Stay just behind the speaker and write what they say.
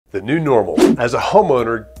The new normal. As a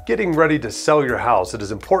homeowner getting ready to sell your house, it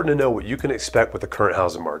is important to know what you can expect with the current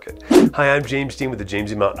housing market. Hi, I'm James Dean with the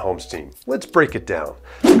James E. Mountain Homes team. Let's break it down.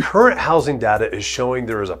 Current housing data is showing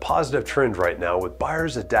there is a positive trend right now with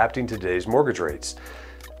buyers adapting to today's mortgage rates.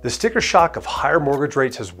 The sticker shock of higher mortgage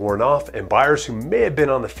rates has worn off, and buyers who may have been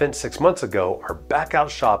on the fence 6 months ago are back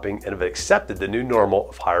out shopping and have accepted the new normal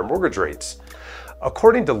of higher mortgage rates.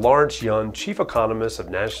 According to Lawrence Young, chief economist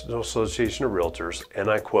of National Association of Realtors,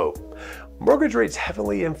 and I quote, "Mortgage rates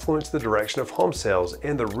heavily influence the direction of home sales,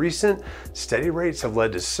 and the recent steady rates have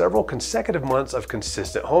led to several consecutive months of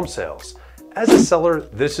consistent home sales. As a seller,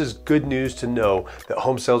 this is good news to know that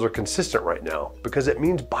home sales are consistent right now because it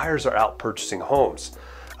means buyers are out purchasing homes.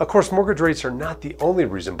 Of course, mortgage rates are not the only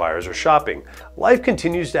reason buyers are shopping. Life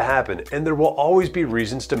continues to happen, and there will always be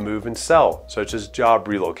reasons to move and sell, such as job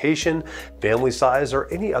relocation, family size, or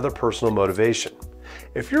any other personal motivation.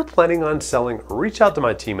 If you're planning on selling, reach out to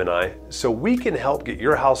my team and I so we can help get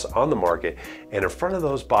your house on the market and in front of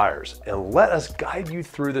those buyers, and let us guide you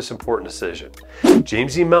through this important decision.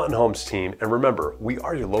 James E. Mountain Homes team, and remember, we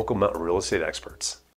are your local mountain real estate experts.